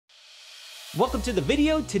Welcome to the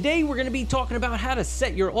video. Today we're going to be talking about how to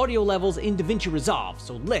set your audio levels in DaVinci Resolve.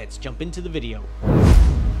 So let's jump into the video.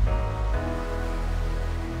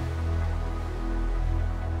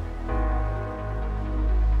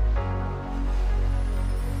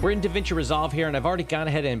 We're in DaVinci Resolve here, and I've already gone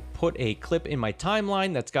ahead and put a clip in my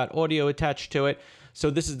timeline that's got audio attached to it. So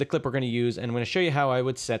this is the clip we're going to use, and I'm going to show you how I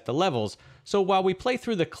would set the levels. So while we play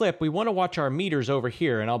through the clip, we want to watch our meters over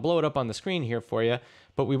here, and I'll blow it up on the screen here for you.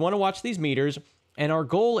 But we want to watch these meters, and our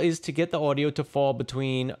goal is to get the audio to fall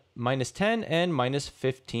between -10 and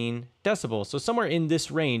 -15 decibels. So somewhere in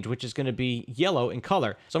this range, which is going to be yellow in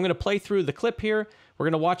color. So I'm going to play through the clip here. We're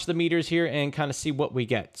going to watch the meters here and kind of see what we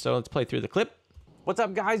get. So let's play through the clip. What's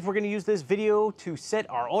up, guys? We're going to use this video to set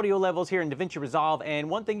our audio levels here in DaVinci Resolve,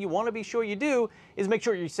 and one thing you want to be sure you do is make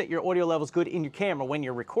sure you set your audio levels good in your camera when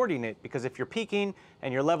you're recording it, because if you're peaking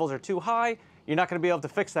and your levels are too high, you're not going to be able to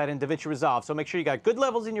fix that in DaVinci Resolve. So make sure you got good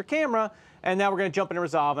levels in your camera, and now we're going to jump into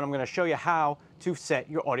Resolve, and I'm going to show you how to set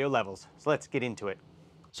your audio levels. So let's get into it.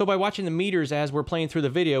 So by watching the meters as we're playing through the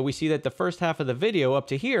video, we see that the first half of the video up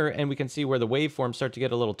to here, and we can see where the waveforms start to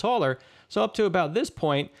get a little taller. So up to about this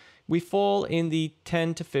point, we fall in the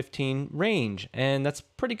 10 to 15 range, and that's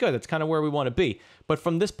pretty good. That's kind of where we want to be. But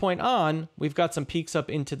from this point on, we've got some peaks up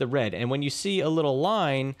into the red. And when you see a little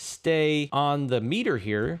line stay on the meter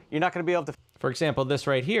here, you're not going to be able to, for example, this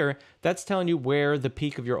right here, that's telling you where the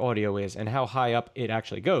peak of your audio is and how high up it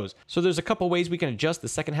actually goes. So there's a couple ways we can adjust the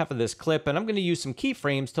second half of this clip, and I'm going to use some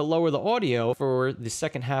keyframes to lower the audio for the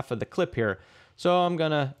second half of the clip here. So I'm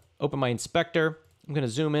going to open my inspector. I'm going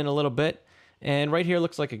to zoom in a little bit. And right here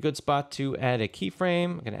looks like a good spot to add a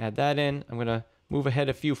keyframe. I'm going to add that in. I'm going to move ahead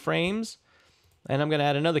a few frames, and I'm going to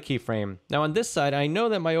add another keyframe. Now on this side, I know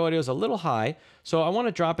that my audio is a little high, so I want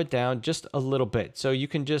to drop it down just a little bit. So you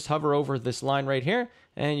can just hover over this line right here,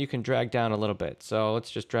 and you can drag down a little bit. So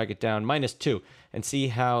let's just drag it down -2 and see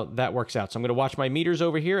how that works out. So I'm going to watch my meters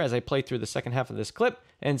over here as I play through the second half of this clip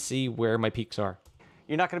and see where my peaks are.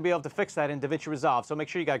 You're not going to be able to fix that in DaVinci Resolve, so make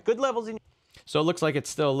sure you got good levels in. So it looks like it's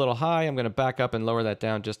still a little high. I'm going to back up and lower that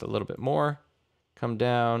down just a little bit more. Come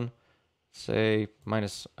down, say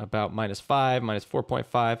about -5,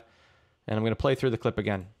 -4.5, and I'm going to play through the clip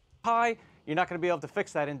again. High, you're not going to be able to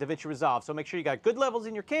fix that in DaVinci Resolve. So make sure you got good levels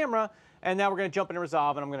in your camera, and now we're going to jump into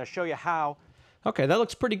Resolve, and I'm going to show you how. Okay, that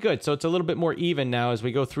looks pretty good. So it's a little bit more even now as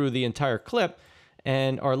we go through the entire clip,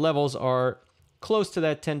 and our levels are close to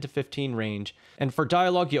that 10 to 15 range. And for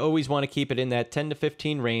dialogue, you always want to keep it in that 10 to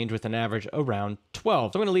 15 range with an average around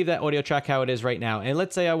 12. So I'm going to leave that audio track how it is right now. And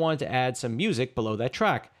let's say I wanted to add some music below that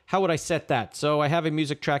track. How would I set that? So I have a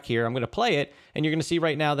music track here. I'm going to play it, and you're going to see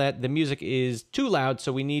right now that the music is too loud,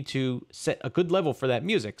 so we need to set a good level for that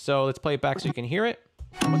music. So let's play it back so you can hear it.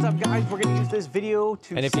 What's up, guys? We're going to use this video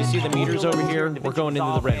to. And if you see the meters over here, we're going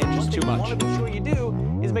into the red, which is too much.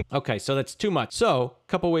 Okay, so that's too much. So a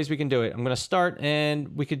couple ways we can do it. I'm going to start,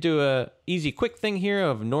 and we could do a easy, quick thing here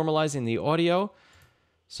of normalizing the audio.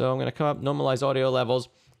 So I'm going to come up, normalize audio levels,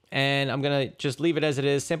 and I'm going to just leave it as it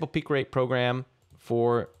is. Sample peak rate program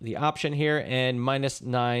for the option here, and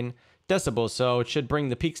 -9 decibels. So it should bring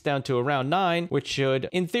the peaks down to around 9, which should,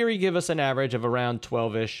 in theory, give us an average of around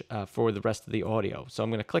 12-ish for the rest of the audio. So I'm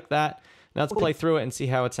going to click that. Now let's play through it and see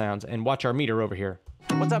how it sounds, and watch our meter over here.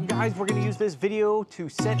 What's up, guys? We're going to use this video to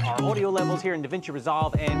set our audio levels here in DaVinci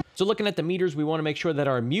Resolve. And so looking at the meters, we want to make sure that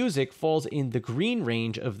our music falls in the green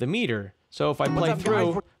range of the meter. So if I play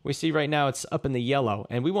through, we see right now it's up in the yellow,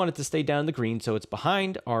 and we want it to stay down in the green so it's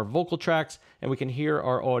behind our vocal tracks, and we can hear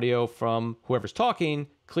our audio from whoever's talking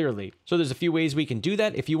clearly. So there's a few ways we can do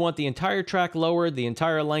that. If you want the entire track lowered, the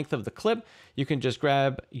entire length of the clip, you can just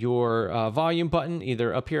grab your volume button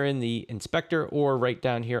either up here in the inspector or right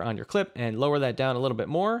down here on your clip and lower that down a little bit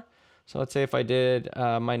more. So let's say if I did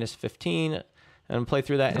 -15 and play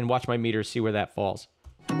through that and watch my meter, see where that falls.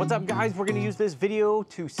 What's up, guys? We're going to use this video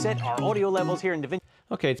to set our audio levels here in DaVinci.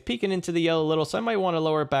 Okay, it's peeking into the yellow a little, so I might want to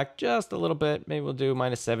lower it back just a little bit. Maybe we'll do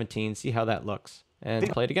 -17, see how that looks. And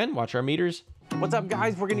play it again, watch our meters. What's up,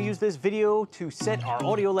 guys? We're going to use this video to set our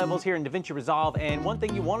audio levels here in DaVinci Resolve, and one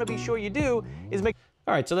thing you want to be sure you do is make.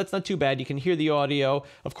 All right, so that's not too bad. You can hear the audio.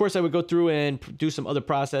 Of course, I would go through and do some other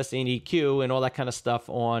processing, EQ, and all that kind of stuff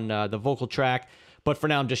on the vocal track. But for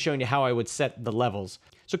now, I'm just showing you how I would set the levels.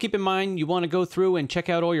 So keep in mind, you want to go through and check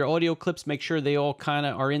out all your audio clips, make sure they all kind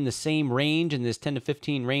of are in the same range, in this 10 to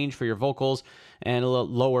 15 range for your vocals, and a little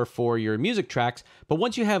lower for your music tracks. But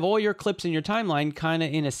once you have all your clips in your timeline kind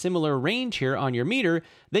of in a similar range here on your meter,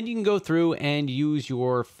 then you can go through and use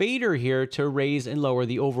your fader here to raise and lower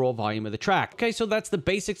the overall volume of the track. Okay, so that's the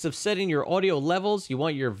basics of setting your audio levels. You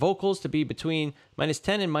want your vocals to be between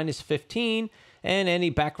 -10 and -15. and any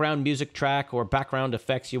background music track or background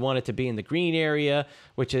effects, you want it to be in the green area,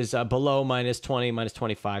 which is below -20,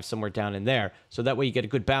 -25, somewhere down in there. So that way you get a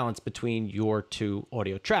good balance between your two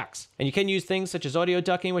audio tracks. And you can use things such as audio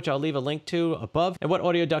ducking, which I'll leave a link to above. And what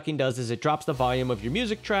audio ducking does is it drops the volume of your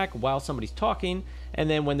music track while somebody's talking, and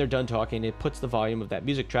then when they're done talking, it puts the volume of that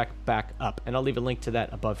music track back up. And I'll leave a link to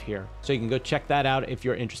that above here, so you can go check that out if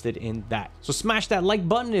you're interested in that. So smash that like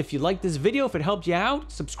button if you liked this video, if it helped you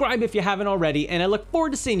out. Subscribe if you haven't already, and I look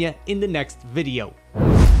forward to seeing you in the next video.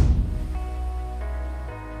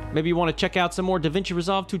 Maybe you want to check out some more DaVinci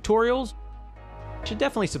Resolve tutorials? You should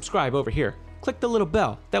definitely subscribe over here. Click the little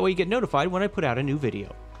bell. That way you get notified when I put out a new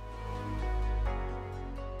video.